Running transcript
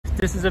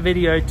This is a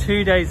video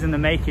 2 days in the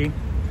making.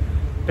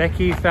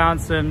 Becky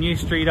found some new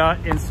street art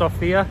in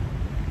Sofia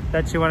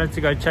that she wanted to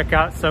go check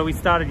out. So we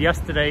started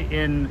yesterday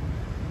in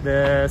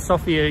the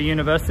Sofia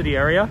University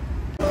area.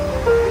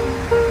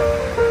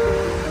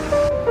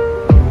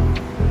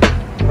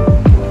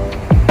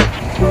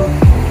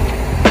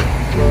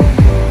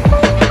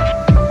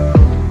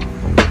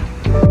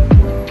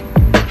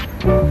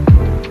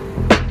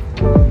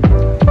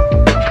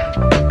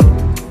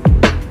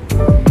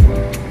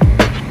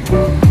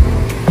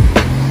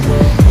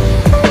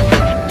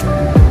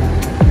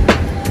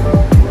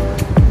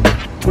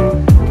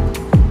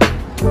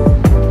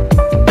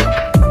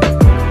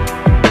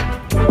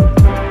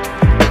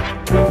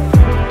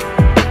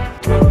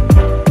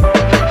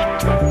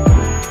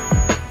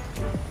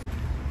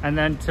 And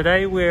then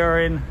today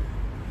we're in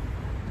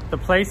the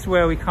place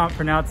where we can't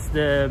pronounce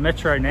the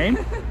metro name,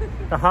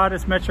 the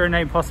hardest metro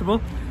name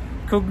possible.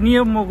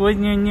 Knyaginya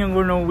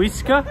Maria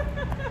Luisa.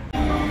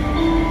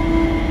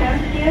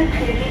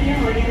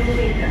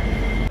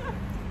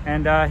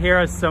 And here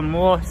are some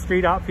more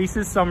street art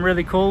pieces, some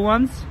really cool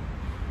ones,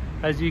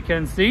 as you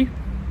can see.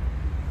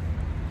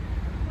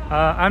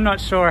 I'm not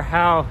sure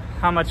how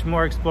much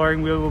more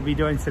exploring we will be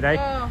doing today.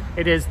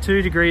 It is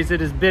 2 degrees,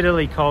 it is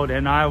bitterly cold,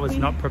 and I was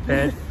not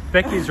prepared.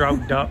 Becky's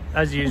rubbed up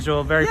as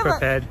usual, very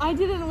prepared. I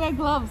didn't wear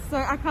gloves, so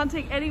I can't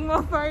take any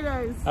more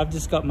photos. I've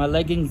just got my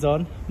leggings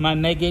on, my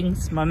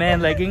man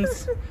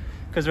leggings,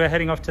 because we're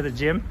heading off to the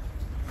gym.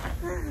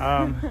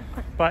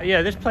 But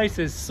yeah, this place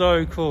is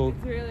so cool.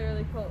 It's really,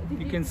 really cool.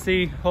 You can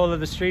see all of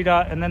the street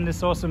art, and then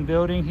this awesome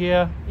building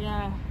here.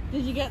 Yeah.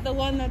 Did you get the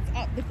one that's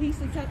up, the piece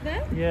that's up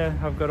there? Yeah,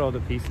 I've got all the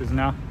pieces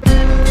now.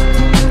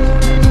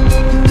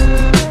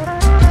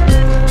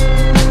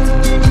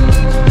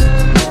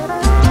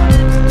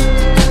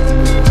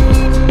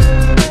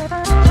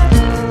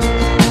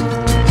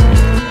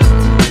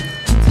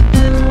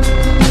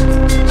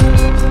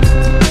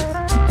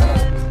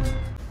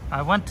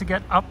 I want to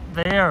get up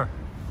there.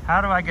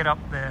 How do I get up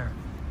there?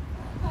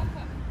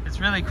 It's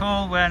really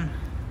cool when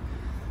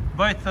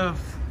both of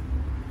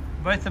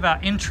our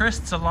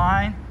interests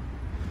align.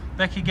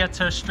 Becky gets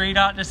her street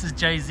art. This is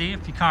Jay-Z,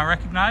 if you can't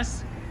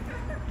recognize.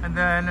 And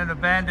then an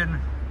abandoned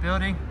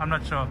building. I'm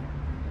not sure.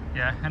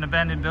 Yeah, an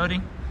abandoned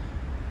building.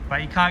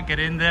 But you can't get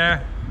in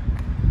there.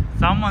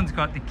 Someone's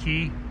got the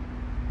key.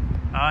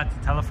 It's a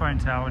telephone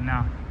tower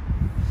now.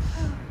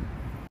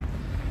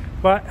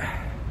 But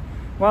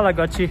while I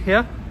got you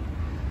here,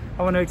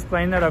 I want to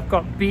explain that I've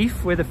got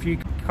beef with a few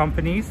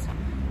companies,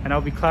 and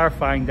I'll be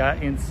clarifying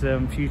that in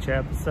some future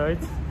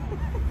episodes.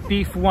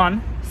 Beef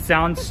 1,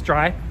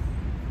 Soundstripe.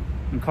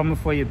 I'm coming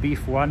for you,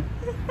 Beef 1.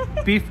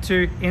 Beef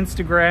 2,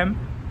 Instagram.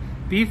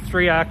 Beef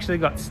 3, I actually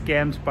got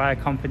scammed by a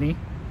company.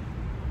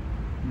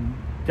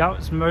 That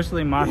was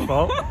mostly my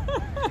fault.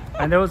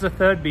 And there was a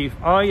third beef.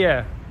 Oh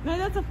yeah. No,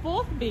 that's a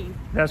 4th beef.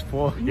 That's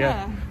 4,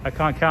 yeah. I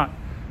can't count.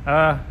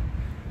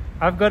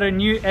 I've got a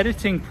new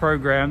editing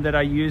program that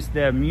I use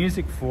their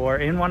music for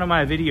in one of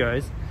my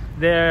videos.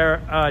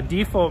 Their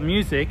default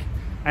music,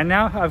 and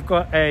now I've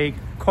got a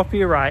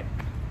copyright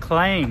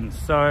claim.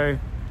 So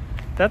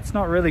that's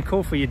not really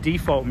cool for your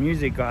default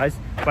music, guys.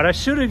 But I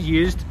should have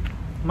used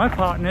my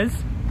partner's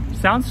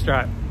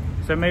Soundstripe,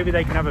 so maybe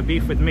they can have a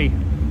beef with me.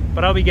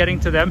 But I'll be getting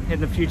to them in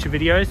the future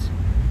videos.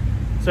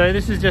 So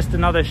this is just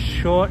another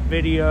short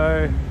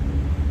video.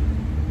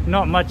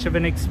 Not much of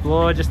an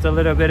explore, just a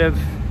little bit of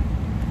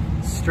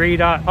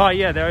street art. Oh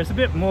yeah, there is a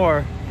bit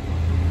more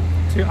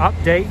to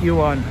update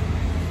you on.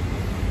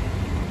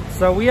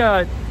 So we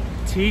are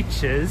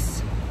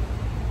teachers,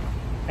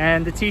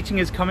 and the teaching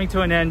is coming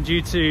to an end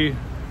due to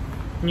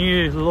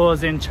new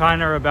laws in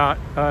China about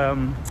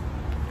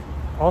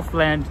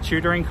off-land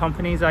tutoring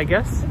companies, I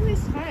guess. Look at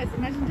these tires.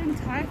 Imagine doing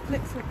tire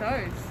flicks with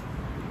those.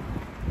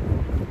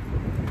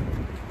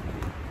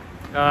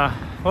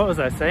 What was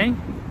I saying?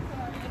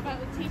 About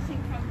the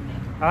teaching company.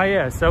 Oh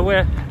yeah, so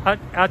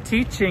our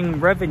teaching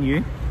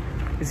revenue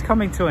is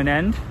coming to an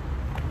end.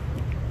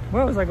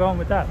 Where was I going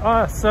with that?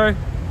 Oh, so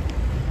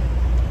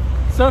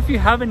if you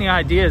have any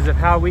ideas of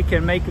how we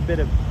can make a bit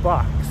of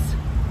bucks,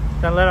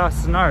 then let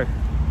us know.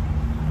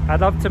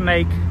 I'd love to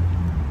make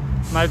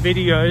my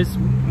videos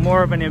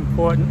more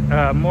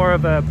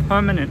of a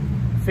permanent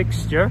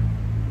fixture,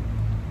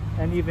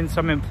 and even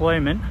some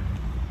employment.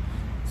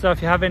 So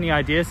if you have any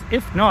ideas,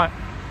 if not,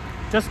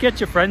 just get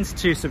your friends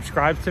to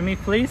subscribe to me,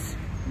 please.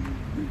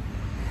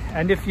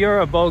 And if you're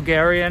a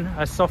Bulgarian,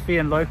 a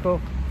Sofian local,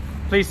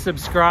 please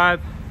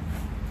subscribe.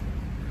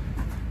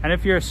 And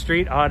if you're a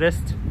street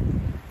artist,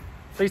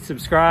 please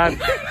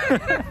subscribe.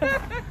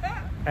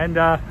 And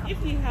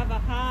if you have a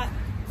heart,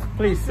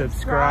 please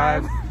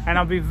subscribe. And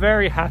I'll be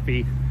very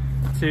happy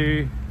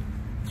to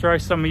throw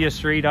some of your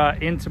street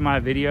art into my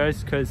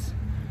videos, because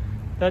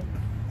that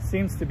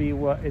seems to be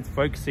what it's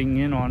focusing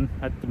in on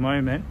at the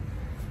moment,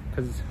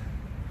 because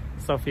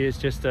Sofia is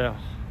just a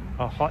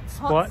hot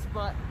spot,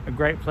 a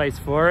great place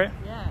for it.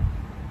 Yeah.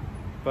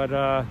 But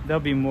there'll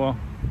be more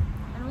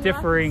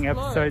differing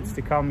episodes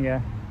to come.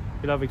 Yeah,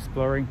 we love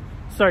exploring.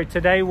 So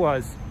today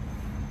was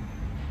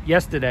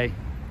yesterday,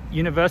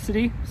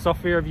 University,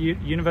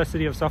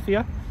 University of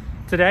Sofia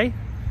today.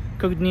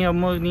 Knyaginya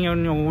Maria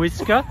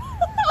Luisa.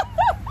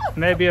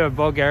 Maybe a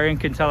Bulgarian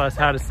can tell us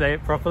how to say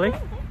it properly.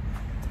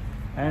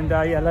 And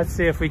yeah, let's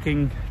see if we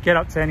can get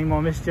up to any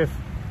more mischief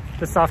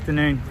this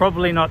afternoon.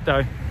 Probably not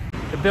though.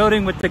 The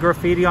building with the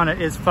graffiti on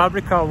it is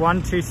Fabrica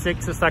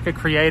 126. It's like a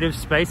creative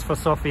space for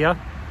Sofia.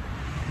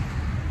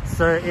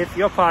 So if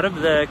you're part of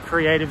the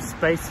creative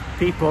space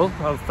people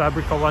of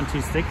Fabrica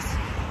 126,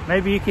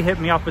 maybe you can hit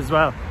me up as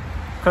well.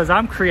 Because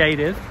I'm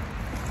creative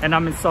and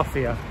I'm in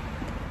Sofia,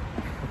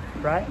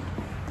 right?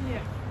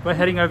 Yeah. We're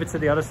heading over to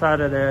the other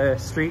side of the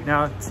street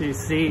now to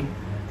see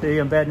the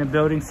abandoned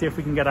building, see if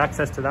we can get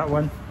access to that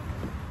one.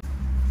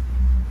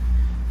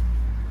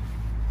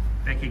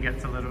 Becky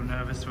gets a little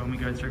nervous when we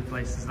go through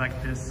places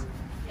like this.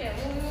 Yeah,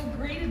 well, we were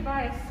greeted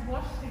by a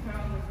swastika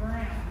on the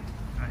ground.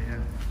 Oh yeah.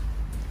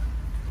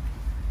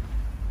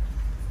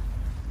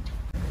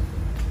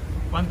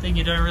 One thing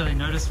you don't really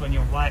notice when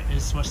you're white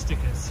is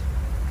swastikas.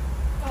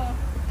 Oh.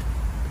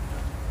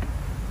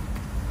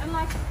 And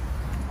like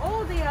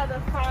all the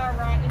other far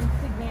right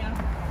insignia.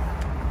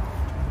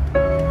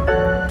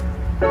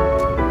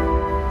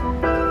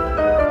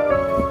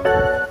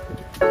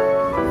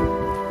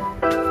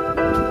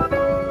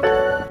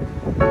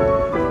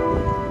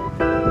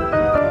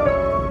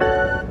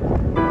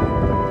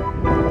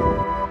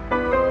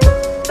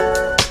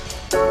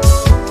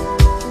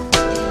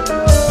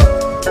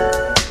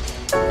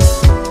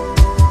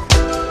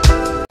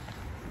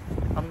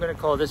 I'm going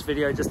to call this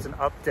video just an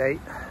update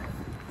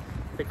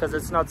because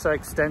it's not so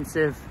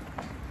extensive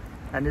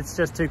and it's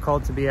just too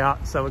cold to be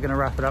out, so we're going to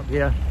wrap it up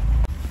here.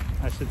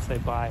 I should say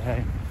bye,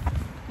 hey?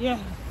 Yeah.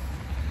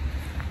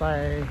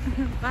 Bye.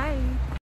 Bye.